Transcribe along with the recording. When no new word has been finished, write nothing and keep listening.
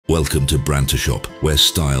Welcome to Brantashop, where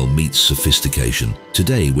style meets sophistication.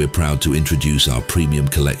 Today we're proud to introduce our premium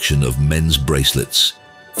collection of men's bracelets.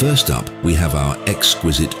 First up, we have our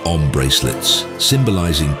exquisite Om bracelets.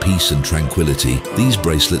 Symbolizing peace and tranquility, these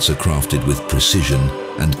bracelets are crafted with precision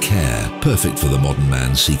and care, perfect for the modern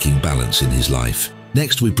man seeking balance in his life.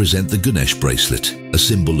 Next, we present the Ganesh bracelet, a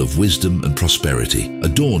symbol of wisdom and prosperity.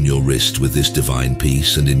 Adorn your wrist with this divine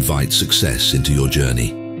peace and invite success into your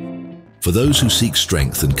journey. For those who seek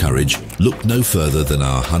strength and courage, look no further than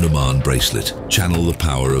our Hanuman bracelet. Channel the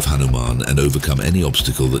power of Hanuman and overcome any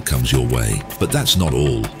obstacle that comes your way. But that's not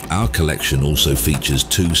all. Our collection also features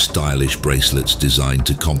 2 stylish bracelets designed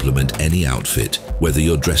to complement any outfit, whether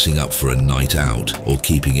you're dressing up for a night out or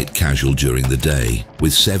keeping it casual during the day.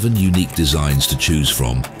 With 7 unique designs to choose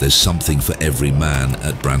from, there's something for every man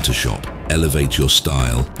at Brantashop. Elevate your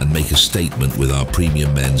style and make a statement with our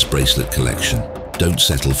premium men's bracelet collection. Don't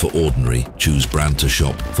settle for ordinary, choose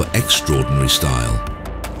Brantashop for extraordinary style.